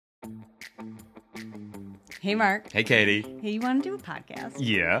Hey, Mark. Hey, Katie. Hey, you want to do a podcast?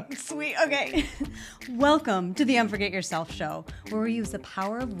 Yeah. Sweet. Okay. Welcome to the Unforget Yourself show, where we use the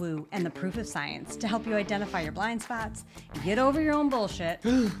power of woo and the proof of science to help you identify your blind spots, get over your own bullshit,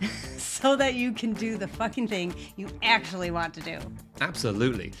 so that you can do the fucking thing you actually want to do.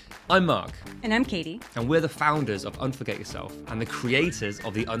 Absolutely. I'm Mark. And I'm Katie. And we're the founders of Unforget Yourself and the creators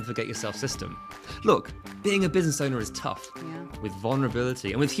of the Unforget Yourself system. Look, being a business owner is tough. Yeah. With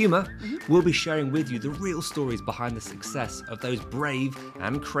vulnerability and with humor, we'll be sharing with you the real stories behind the success of those brave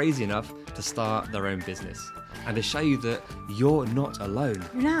and crazy enough to start their own business. And to show you that you're not alone.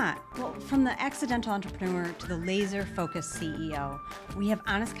 You're not. Well, from the accidental entrepreneur to the laser-focused CEO, we have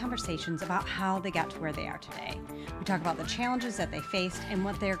honest conversations about how they got to where they are today. We talk about the challenges that they faced and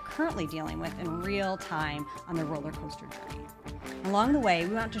what they're currently dealing with in real time on their roller coaster journey. Along the way,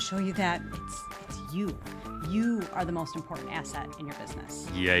 we want to show you that it's you. You are the most important asset in your business.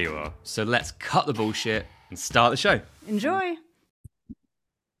 Yeah, you are. So let's cut the bullshit and start the show. Enjoy.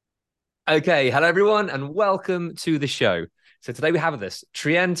 Okay, hello everyone, and welcome to the show. So today we have with us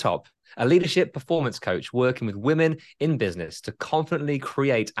Trienne Topp, a leadership performance coach working with women in business to confidently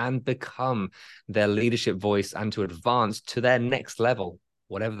create and become their leadership voice and to advance to their next level,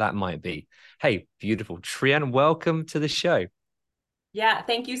 whatever that might be. Hey, beautiful. Trienne, welcome to the show. Yeah,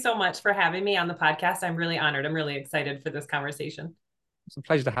 thank you so much for having me on the podcast. I'm really honored. I'm really excited for this conversation. It's a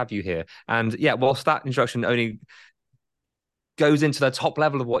pleasure to have you here. And yeah, whilst that introduction only goes into the top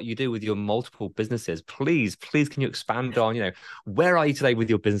level of what you do with your multiple businesses, please can you expand on, where are you today with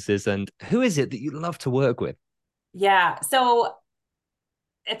your businesses and who is it that you love to work with? Yeah, so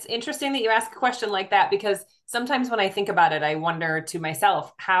it's interesting that you ask a question like that, because sometimes when I think about it, I wonder to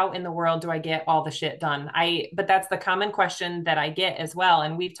myself, how in the world do I get all the shit done? But that's the common question that I get as well.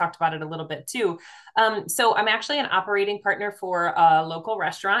 And we've talked about it a little bit too. So I'm actually an operating partner for a local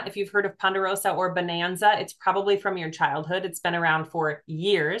restaurant. If you've heard of Ponderosa or Bonanza, it's probably from your childhood. It's been around for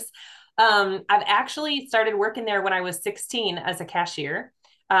years. I've actually started working there when I was 16 as a cashier.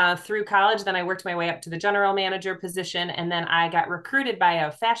 Through college, then I worked my way up to the general manager position, and then I got recruited by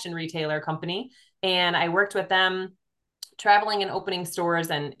a fashion retailer company, and I worked with them traveling and opening stores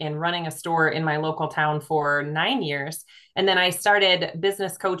and running a store in my local town for 9 years. And then I started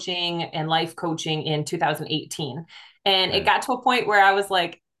business coaching and life coaching in 2018. And it got to a point where I was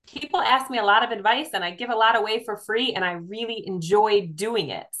like, people ask me a lot of advice and I give a lot away for free and I really enjoy doing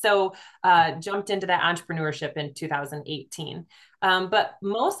it. So jumped into that entrepreneurship in 2018. But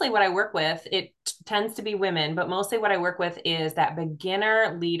mostly what I work with, it tends to be women, but mostly what I work with is that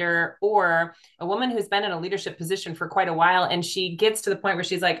beginner leader or a woman who's been in a leadership position for quite a while. And she gets to the point where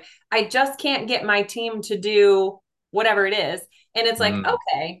she's like, I just can't get my team to do whatever it is. And it's like,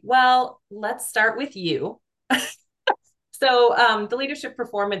 okay, well, let's start with you. So the leadership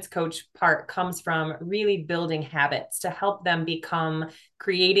performance coach part comes from really building habits to help them become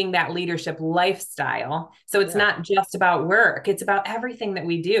creating that leadership lifestyle. So it's not just about work. It's about everything that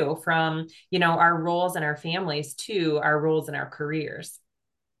we do, from, our roles in our families to our roles in our careers.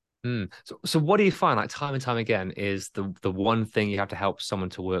 So what do you find, like, time and time again, is the one thing you have to help someone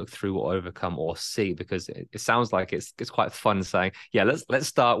to work through or overcome or see? Because it sounds like it's quite fun saying, yeah, let's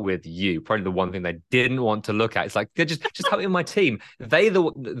start with you. Probably the one thing they didn't want to look at. It's like, just help me with my team.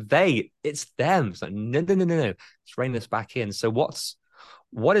 It's them. It's like, no. Let's rein this back in. So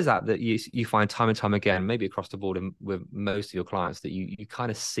what is that you find time and time again, maybe across the board with most of your clients, that you kind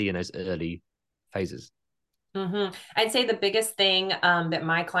of see in those early phases? I'd say the biggest thing that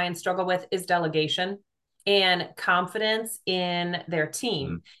my clients struggle with is delegation and confidence in their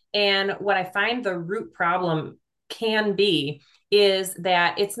team. And what I find the root problem can be is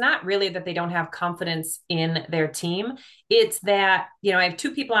that it's not really that they don't have confidence in their team. It's that, I have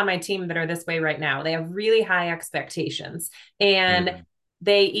two people on my team that are this way right now. They have really high expectations and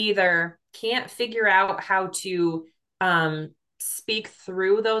they either can't figure out how to speak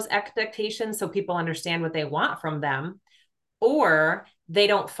through those expectations so people understand what they want from them, or they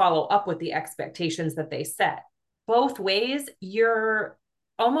don't follow up with the expectations that they set. Both ways, you're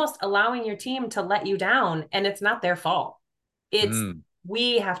almost allowing your team to let you down, and it's not their fault.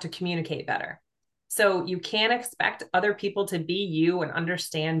 We have to communicate better. So you can't expect other people to be you and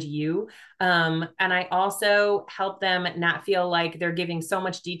understand you. And I also help them not feel like they're giving so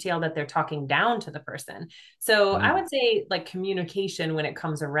much detail that they're talking down to the person. So I would say, like, communication when it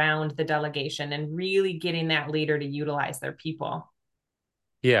comes around the delegation and really getting that leader to utilize their people.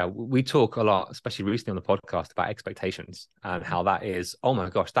 Yeah, we talk a lot, especially recently on the podcast, about expectations and how that is, oh my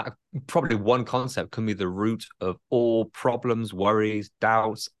gosh, that probably one concept can be the root of all problems, worries,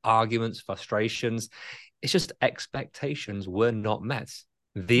 doubts, arguments, frustrations. It's just expectations were not met.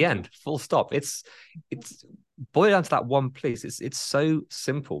 The end, full stop. It's boiled down to that one place. It's so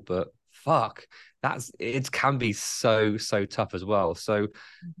simple, but fuck, it can be so tough as well. So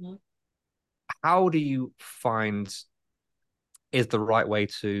Mm-hmm. how do you find is the right way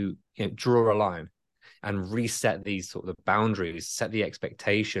to, draw a line and reset these sort of boundaries, set the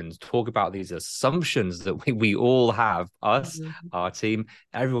expectations, talk about these assumptions that we all have, us, Mm-hmm. our team,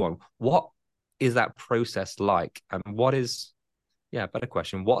 everyone. What is that process like? And what is, yeah, better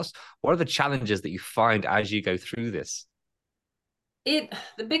question. What are the challenges that you find as you go through this? The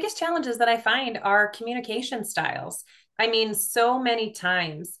biggest challenges that I find are communication styles. I mean, so many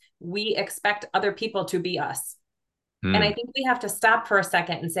times we expect other people to be us. And I Hmm. think we have to stop for a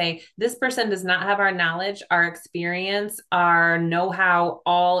second and say, this person does not have our knowledge, our experience, our know-how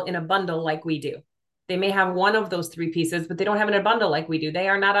all in a bundle like we do. They may have one of those three pieces, but they don't have it in a bundle like we do. They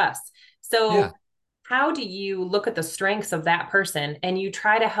are not us. Yeah. So how do you look at the strengths of that person and you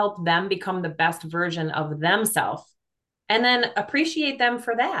try to help them become the best version of themselves and then appreciate them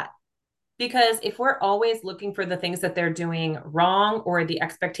for that? Because if we're always looking for the things that they're doing wrong or the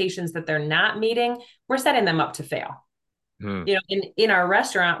expectations that they're not meeting, we're setting them up to fail. Hmm. In our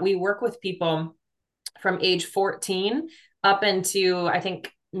restaurant, we work with people from age 14 up into, I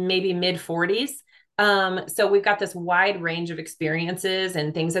think, maybe mid 40s. So we've got this wide range of experiences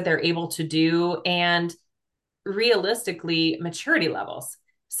and things that they're able to do, and realistically, maturity levels.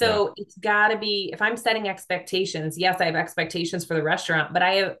 Yeah. So it's got to be, if I'm setting expectations, yes, I have expectations for the restaurant, but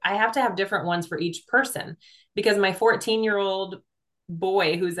I have to have different ones for each person, because my 14-year-old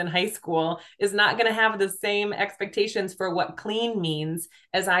boy who's in high school is not going to have the same expectations for what clean means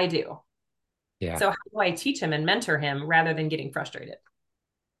as I do. Yeah. So how do I teach him and mentor him rather than getting frustrated?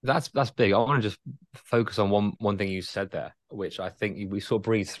 That's big. I want to just focus on one thing you said there, which I think we sort of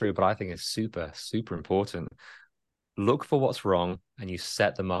breathed through, but I think is super important. Look for what's wrong and you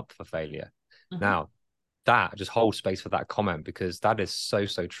set them up for failure. Mm-hmm. Now, that just hold space for that comment, because that is so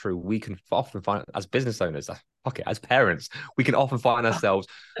true. We can often find, as business owners, as parents, we can often find ourselves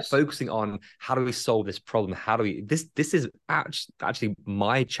focusing on how do we solve this problem? How do we this is actually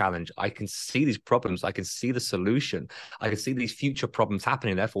my challenge. I can see these problems, I can see the solution, I can see these future problems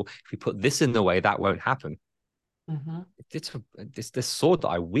happening. Therefore, if we put this in the way, that won't happen. Mm-hmm. It's this sword that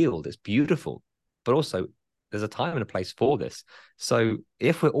I wield. It's beautiful, but also there's a time and a place for this. So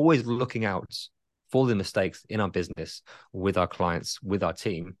if we're always looking out for the mistakes in our business, with our clients, with our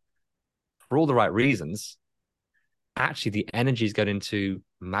team, for all the right reasons, actually the energy is going into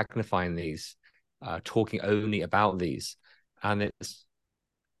magnifying these, talking only about these, and it's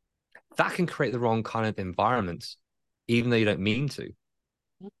that can create the wrong kind of environment, even though you don't mean to.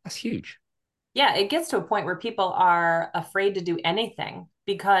 That's huge. Yeah, it gets to a point where people are afraid to do anything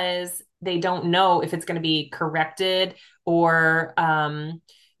because they don't know if it's going to be corrected or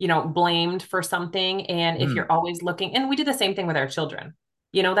blamed for something. And if Mm, you're always looking, and we do the same thing with our children.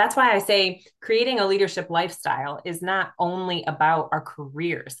 That's why I say creating a leadership lifestyle is not only about our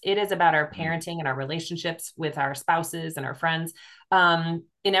careers. It is about our mm, parenting and our relationships with our spouses and our friends.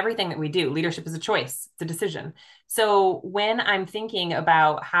 In everything that we do, leadership is a choice, it's a decision. So when I'm thinking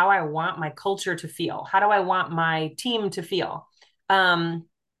about how I want my culture to feel, how do I want my team to feel?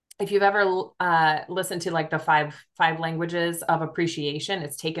 If you've ever listened to like the five languages of appreciation,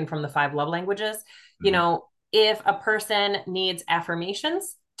 it's taken from the five love languages. You mm, know, if a person needs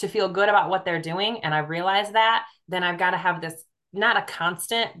affirmations to feel good about what they're doing, and I realize that, then I've got to have this, not a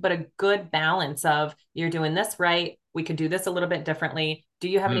constant, but a good balance of you're doing this right. We could do this a little bit differently. Do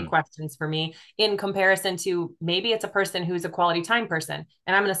you have any mm. questions for me? In comparison to maybe it's a person who's a quality time person,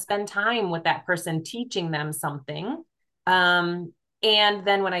 and I'm going to spend time with that person teaching them something. And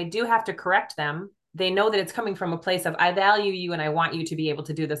then when I do have to correct them, they know that it's coming from a place of I value you and I want you to be able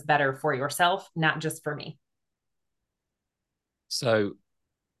to do this better for yourself, not just for me. So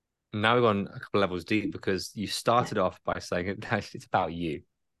now we've gone a couple of levels deep, because you started off by saying it's about you.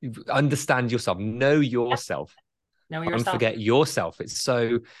 Understand yourself, know Yep. yourself, Know don't yourself. forget yourself. It's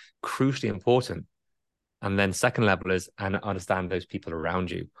so crucially important. And then second level is and understand those people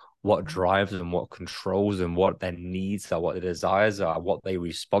around you, what drives them, what controls them, what their needs are, what their desires are, what they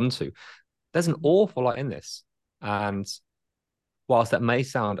respond to. There's an awful lot in this. And whilst that may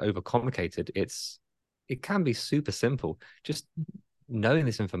sound overcomplicated, it can be super simple. Just knowing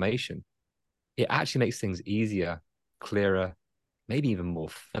this information, it actually makes things easier, clearer, maybe even more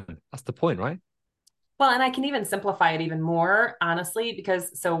fun. That's the point, right? Well, and I can even simplify it even more, honestly,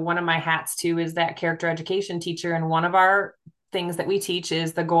 because so one of my hats too is that character education teacher. And one of our things that we teach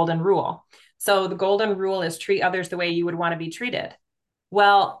is the golden rule. So the golden rule is treat others the way you would want to be treated.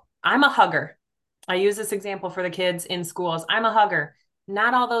 Well, I'm a hugger. I use this example for the kids in schools. I'm a hugger.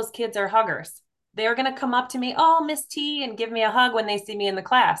 not all those kids are huggers. They're going to come up to me, oh, Miss T, and give me a hug when they see me in the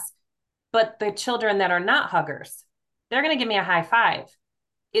class. But the children that are not huggers, they're going to give me a high five.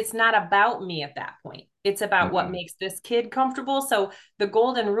 It's not about me at that point. It's about what makes this kid comfortable. So the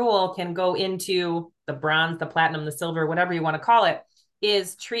golden rule can go into the bronze, the platinum, the silver, whatever you want to call it,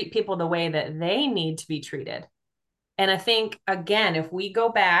 is treat people the way that they need to be treated. And I think, again, if we go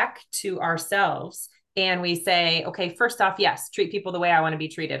back to ourselves and we say, okay, first off, yes, treat people the way I want to be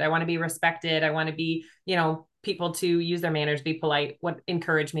treated. I want to be respected. I want to be, people to use their manners, be polite,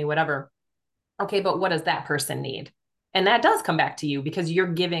 encourage me, whatever. Okay, but what does that person need? And that does come back to you because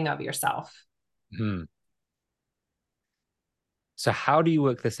you're giving of yourself. So how do you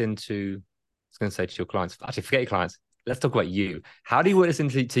work this into, I was going to say to your clients, actually forget your clients. Let's talk about you. How do you work this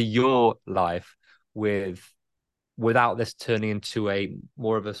into your life without this turning into a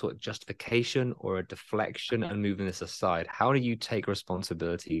more of a sort of justification or a deflection and moving this aside? How do you take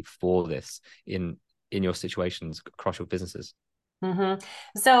responsibility for this in your situations across your businesses?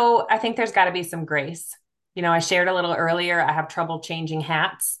 So I think there's got to be some grace. I shared a little earlier, I have trouble changing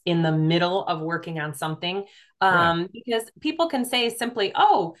hats in the middle of working on something because people can say simply,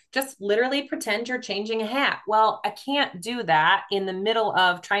 oh, just literally pretend you're changing a hat. Well, I can't do that in the middle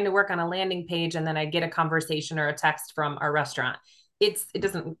of trying to work on a landing page and then I get a conversation or a text from our restaurant. It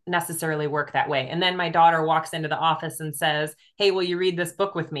doesn't necessarily work that way. And then my daughter walks into the office and says, hey, will you read this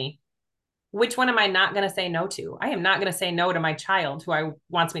book with me? Which one am I not going to say no to? I am not going to say no to my child who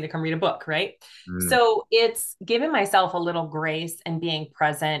wants me to come read a book, right? So it's giving myself a little grace and being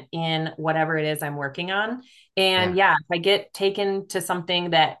present in whatever it is I'm working on. And if I get taken to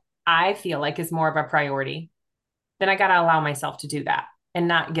something that I feel like is more of a priority, then I got to allow myself to do that and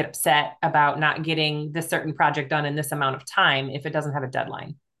not get upset about not getting this certain project done in this amount of time if it doesn't have a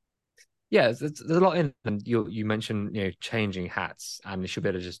deadline. Yeah, there's a lot in, and you mentioned changing hats, and you should be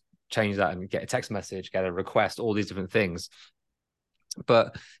able to just change that and get a text message, get a request, all these different things.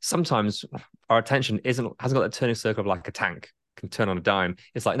 But sometimes our attention hasn't got that turning circle of like a tank can turn on a dime.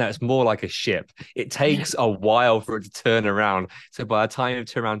 It's like, no, it's more like a ship. It takes a while for it to turn around. So by the time you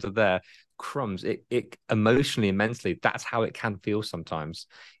turn around to there, crumbs, it emotionally and mentally, that's how it can feel sometimes.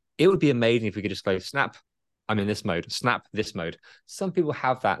 It would be amazing if we could just go, snap, I'm in this mode, snap this mode. Some people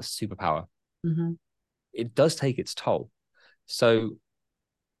have that superpower. It does take its toll. So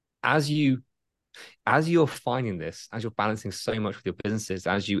as you're finding this, as you're balancing so much with your businesses,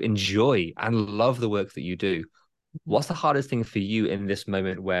 as you enjoy and love the work that you do, what's the hardest thing for you in this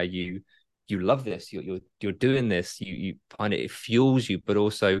moment where you love this, you're doing this, you find it fuels you, but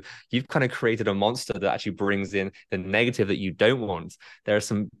also you've kind of created a monster that actually brings in the negative that you don't want.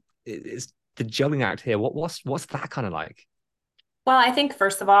 It's the juggling act here. What's that kind of like? Well, I think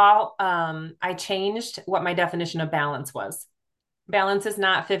first of all, I changed what my definition of balance was. Balance is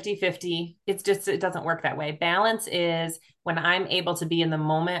not 50-50. It's just, it doesn't work that way. Balance is when I'm able to be in the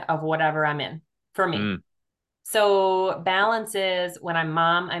moment of whatever I'm in for me. So balance is when I'm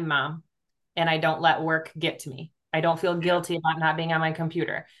mom, and I don't let work get to me. I don't feel guilty about not being on my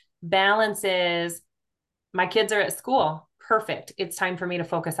computer. Balance is my kids are at school. Perfect. It's time for me to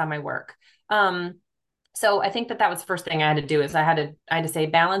focus on my work. So I think that was the first thing I had to do is I had to say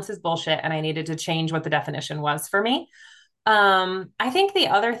balance is bullshit. And I needed to change what the definition was for me. I think the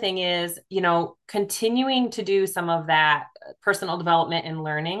other thing is, continuing to do some of that personal development and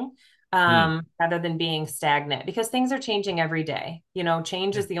learning, rather than being stagnant because things are changing every day.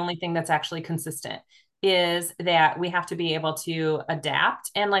 Change is the only thing that's actually consistent, is that we have to be able to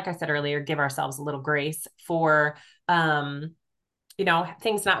adapt. And like I said earlier, give ourselves a little grace for,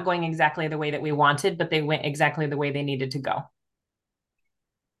 things not going exactly the way that we wanted, but they went exactly the way they needed to go.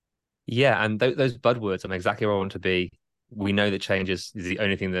 Yeah. And those buzzwords, I'm exactly where I want to be. We know that change is the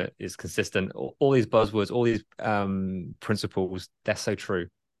only thing that is consistent. All these buzzwords, all these principles, they're so true.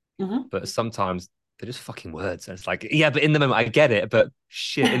 But sometimes they're just fucking words. And it's like, yeah, but in the moment, I get it. But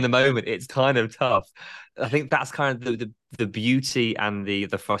shit, in the moment, it's kind of tough. I think that's kind of the beauty and the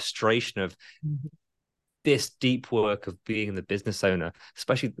frustration of this deep work of being the business owner,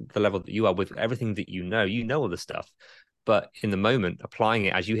 especially the level that you are with everything that you know all the stuff. But in the moment, applying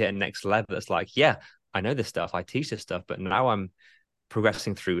it as you hit a next level, it's like, yeah, I know this stuff, I teach this stuff, but now I'm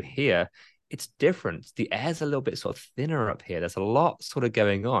progressing through here. It's different. The air's a little bit sort of thinner up here. There's a lot sort of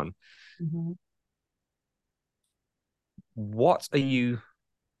going on. What do you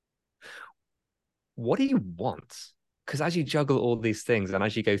want? Because as you juggle all these things and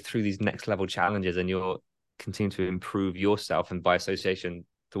as you go through these next level challenges and you're continuing to improve yourself and by association,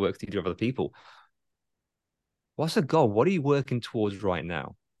 the work that you do with other people, what's the goal? What are you working towards right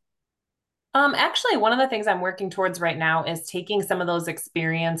now? Actually, one of the things I'm working towards right now is taking some of those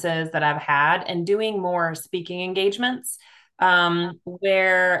experiences that I've had and doing more speaking engagements,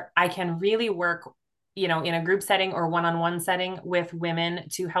 where I can really work, in a group setting or one-on-one setting with women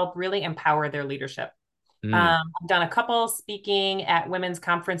to help really empower their leadership. Mm. I've done a couple speaking at women's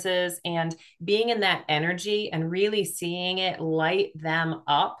conferences, and being in that energy and really seeing it light them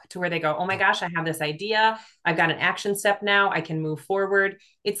up to where they go, oh my gosh, I have this idea. I've got an action step now. I can move forward.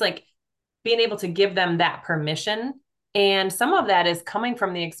 It's like being able to give them that permission. And some of that is coming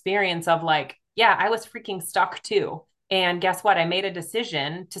from the experience of like, yeah, I was freaking stuck too. And guess what? I made a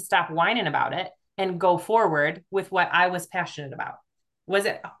decision to stop whining about it and go forward with what I was passionate about. Was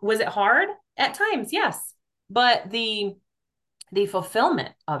it hard? At times, yes. But the fulfillment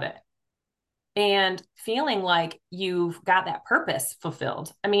of it and feeling like you've got that purpose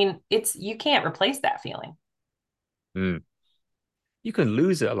fulfilled. I mean, you can't replace that feeling. Mm. You can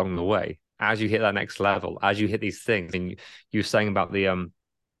lose it along the way as you hit that next level, as you hit these things. And you were saying about the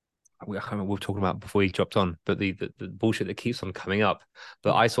I can't remember what we were talking about before you dropped on, but the bullshit that keeps on coming up.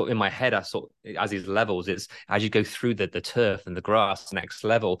 But I sort in my head, I sort as these levels, it's as you go through the turf and the grass, next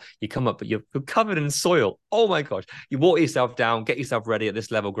level, you come up, but you're covered in soil. Oh my gosh. You water yourself down, get yourself ready at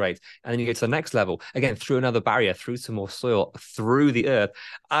this level, great. And then you get to the next level, again, through another barrier, through some more soil, through the earth,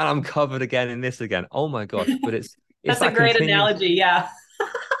 and I'm covered again in this again. Oh my gosh. But it's That's a that great continuous. analogy. Yeah.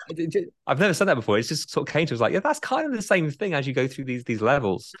 I've never said that before. It's just sort of came to us like, yeah, that's kind of the same thing as you go through these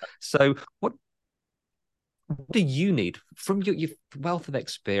levels. So what do you need from your wealth of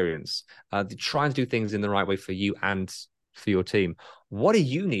experience, trying to do things in the right way for you and for your team? What do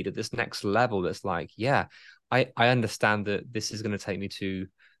you need at this next level that's like, yeah, I understand that this is going to take me to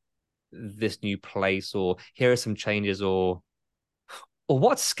this new place, or here are some changes, or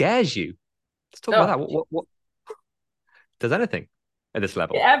what scares you? Let's talk about Oh, that. What does anything at this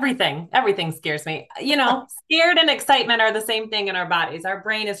level? everything scares me. Scared and excitement are the same thing in our bodies. Our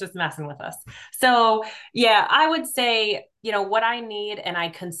brain is just messing with us. So, yeah, I would say, what I need and I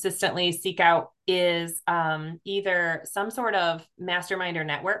consistently seek out is either some sort of mastermind or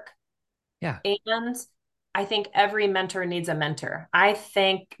network. Yeah. And I think every mentor needs a mentor. I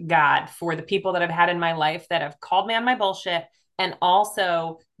thank God for the people that I've had in my life that have called me on my bullshit and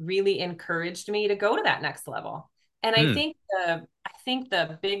also really encouraged me to go to that next level. And I Mm. think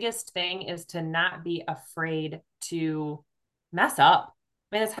the biggest thing is to not be afraid to mess up.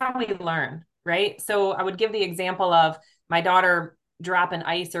 I mean, it's how we learn, right? So I would give the example of my daughter dropping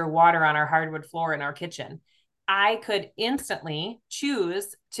ice or water on our hardwood floor in our kitchen. I could instantly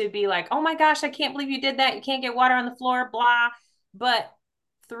choose to be like, oh my gosh, I can't believe you did that. You can't get water on the floor, blah. But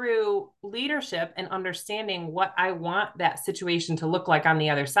through leadership and understanding what I want that situation to look like on the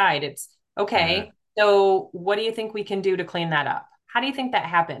other side, it's Yeah. okay. So, what do you think we can do to clean that up? How do you think that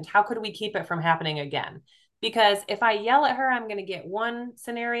happened? How could we keep it from happening again? Because if I yell at her, I'm going to get one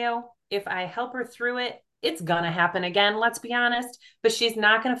scenario. If I help her through it, it's going to happen again, let's be honest. But she's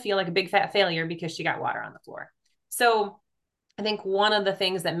not going to feel like a big fat failure because she got water on the floor. So I think one of the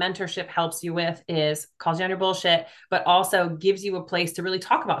things that mentorship helps you with is calls you on your bullshit, but also gives you a place to really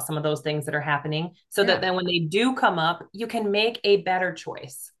talk about some of those things that are happening so that Yeah. then when they do come up, you can make a better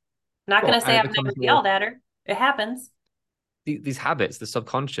choice. I'm not going Well, to and say it I've becomes never more yelled at her. It happens. these habits, the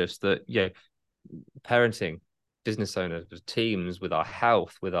subconscious that, parenting, business owners, with teams, with our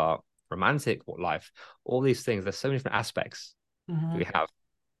health, with our romantic life, all these things. There's so many different aspects that we Mm-hmm. have.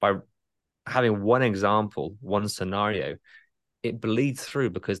 By having one example, one scenario, it bleeds through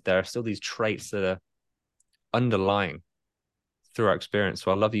because there are still these traits that are underlying through our experience.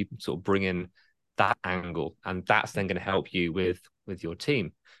 So I love you sort of bring in that angle, and that's then going to help you with your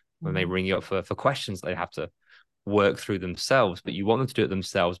team when they Mm-hmm. ring you up for questions they have to work through themselves, but you want them to do it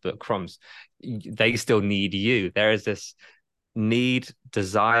themselves. But crumbs, they still need you. There is this need,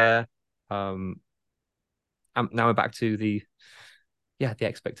 desire. Now we're back to the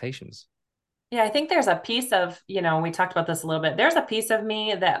expectations. Yeah, I think there's a piece of, we talked about this a little bit. There's a piece of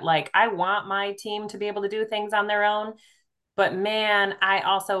me that like I want my team to be able to do things on their own. But man, I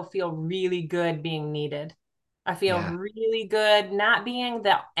also feel really good being needed. I feel Yeah. really good not being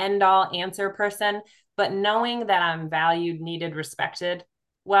the end all answer person, but knowing that I'm valued, needed, respected.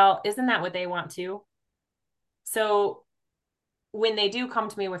 Well, isn't that what they want too? So when they do come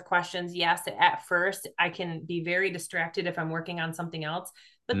to me with questions, yes, at first I can be very distracted if I'm working on something else,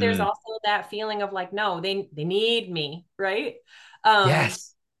 but there's Mm. also that feeling of like, no, they need me, right? Um,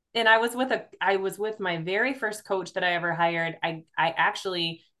 Yes. and I was with my very first coach that I ever hired. I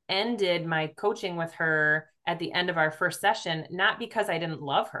actually ended my coaching with her at the end of our first session, not because I didn't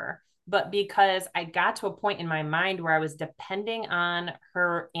love her, but because I got to a point in my mind where I was depending on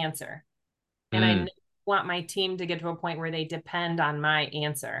her answer. And I want my team to get to a point where they depend on my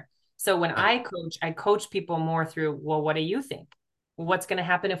answer. So when I coach people more through, well, what do you think? What's going to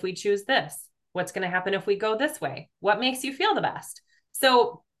happen if we choose this? What's going to happen if we go this way? What makes you feel the best?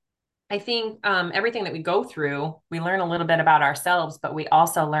 So I think everything that we go through, we learn a little bit about ourselves, but we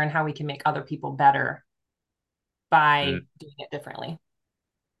also learn how we can make other people better by doing it differently.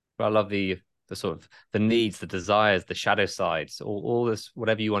 But I love the sort of the needs, the desires, the shadow sides, all this,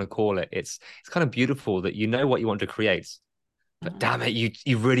 whatever you want to call it. It's kind of beautiful that you know what you want to create, but damn it,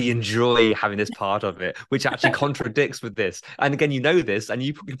 you really enjoy having this part of it, which actually contradicts with this. And again, you know this, and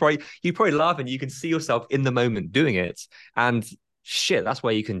you probably laugh, and you can see yourself in the moment doing it. And shit, that's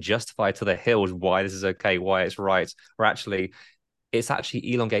where you can justify to the hills why this is okay, why it's right, or actually, it's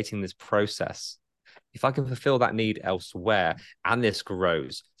actually elongating this process. If I can fulfill that need elsewhere and this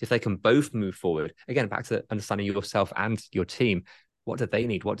grows, if they can both move forward, again, back to understanding yourself and your team, what do they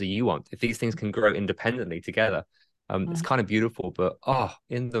need? What do you want? If these things can grow independently together, it's kind of beautiful. But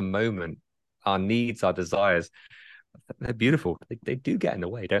in the moment, our needs, our desires, they're beautiful. They do get in the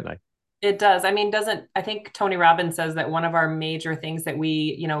way, don't they? It does. I mean, I think Tony Robbins says that one of our major things that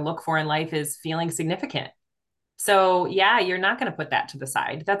we, look for in life is feeling significant. So yeah, you're not going to put that to the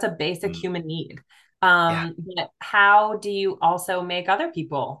side. That's a basic human need. But how do you also make other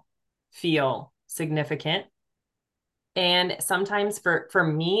people feel significant? And sometimes for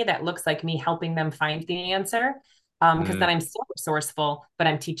me, that looks like me helping them find the answer, because then I'm still resourceful, but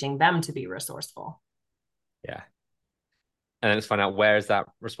I'm teaching them to be resourceful. Yeah. And then let's find out, where is that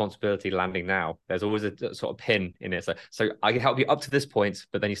responsibility landing now? There's always a sort of pin in it. So I can help you up to this point,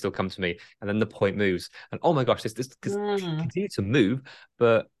 but then you still come to me, and then the point moves. And oh my gosh, this continue to move.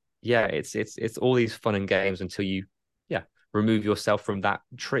 But yeah, it's all these fun and games until you remove yourself from that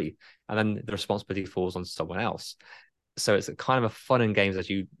tree, and then the responsibility falls on someone else. So it's kind of a fun and games as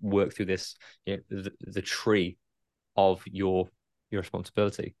you work through this, the tree of your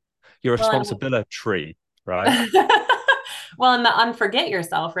responsibility, your responsibility tree, right? Well, and the unforget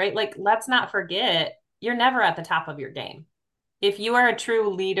yourself, right? Like, let's not forget, you're never at the top of your game. If you are a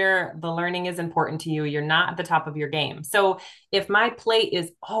true leader, the learning is important to you. You're not at the top of your game. So if my plate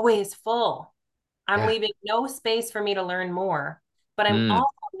is always full, I'm leaving no space for me to learn more, but I'm also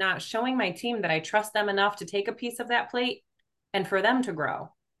not showing my team that I trust them enough to take a piece of that plate and for them to grow.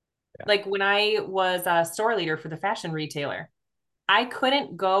 Yeah. Like when I was a store leader for the fashion retailer, I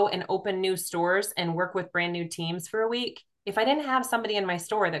couldn't go and open new stores and work with brand new teams for a week if I didn't have somebody in my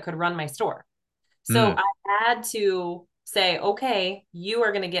store that could run my store. So I had to say, okay, you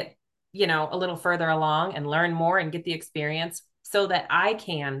are going to get, a little further along and learn more and get the experience so that I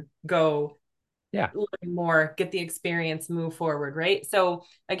can go learn more, get the experience, move forward. Right. So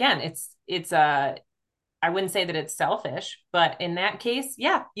again, I wouldn't say that it's selfish, but in that case,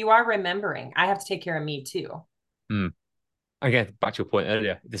 you are remembering I have to take care of me too. Again, back to your point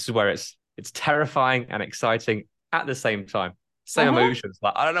earlier, this is where it's terrifying and exciting at the same time. Same emotions.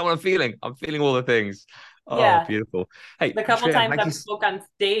 Like, I don't know what I'm feeling. I'm feeling all the things. Oh, beautiful. Hey, the couple times I've spoke on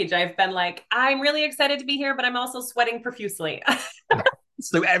stage, I've been like, I'm really excited to be here, but I'm also sweating profusely.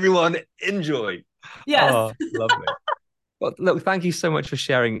 So everyone enjoy. Yes. Oh, lovely. Well, look, thank you so much for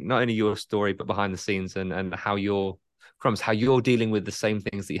sharing not only your story, but behind the scenes and how you're dealing with the same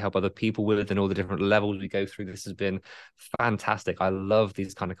things that you help other people with and all the different levels we go through. This has been fantastic. I love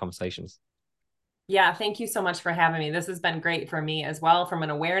these kind of conversations. Yeah, thank you so much for having me. This has been great for me as well from an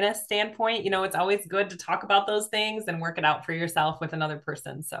awareness standpoint. It's always good to talk about those things and work it out for yourself with another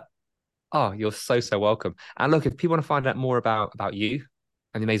person. So, you're so welcome. And look, if people want to find out more about you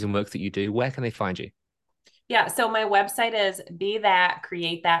and the amazing work that you do, where can they find you? Yeah, so my website is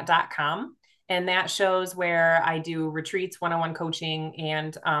bethatcreatethat.com. And that shows where I do retreats, one-on-one coaching,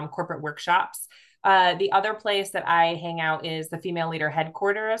 and corporate workshops. The other place that I hang out is the Female Leader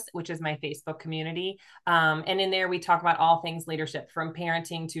Headquarters, which is my Facebook community. And in there, we talk about all things leadership, from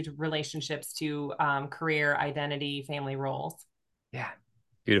parenting to relationships to career, identity, family roles. Yeah,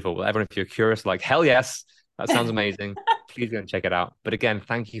 beautiful. Well, everyone, if you're curious, like, hell yes, that sounds amazing. Please go and check it out. But again,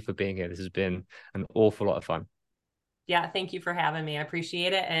 thank you for being here. This has been an awful lot of fun. Yeah, thank you for having me. I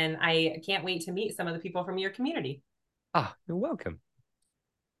appreciate it. And I can't wait to meet some of the people from your community. You're welcome.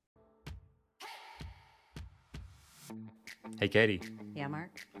 Hey, Katie. Yeah,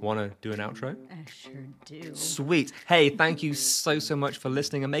 Mark? Want to do an outro? I sure do. Sweet. Hey, thank you so much for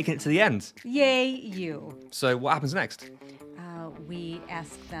listening and making it to the end. Yay, you. So what happens next? We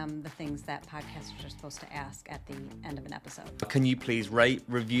ask them the things that podcasters are supposed to ask at the end of an episode. Can you please rate,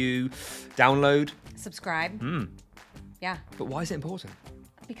 review, download? Subscribe. Yeah. But why is it important?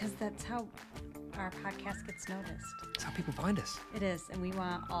 Because that's how our podcast gets noticed. That's how people find us. It is, and we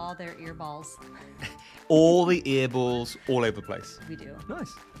want all their earballs. All the earballs all over the place. We do.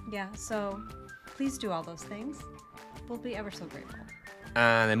 Nice. Yeah, so please do all those things. We'll be ever so grateful.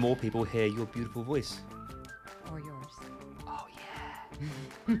 And then more people hear your beautiful voice. Or yours. Oh,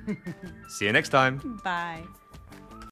 yeah. See you next time. Bye.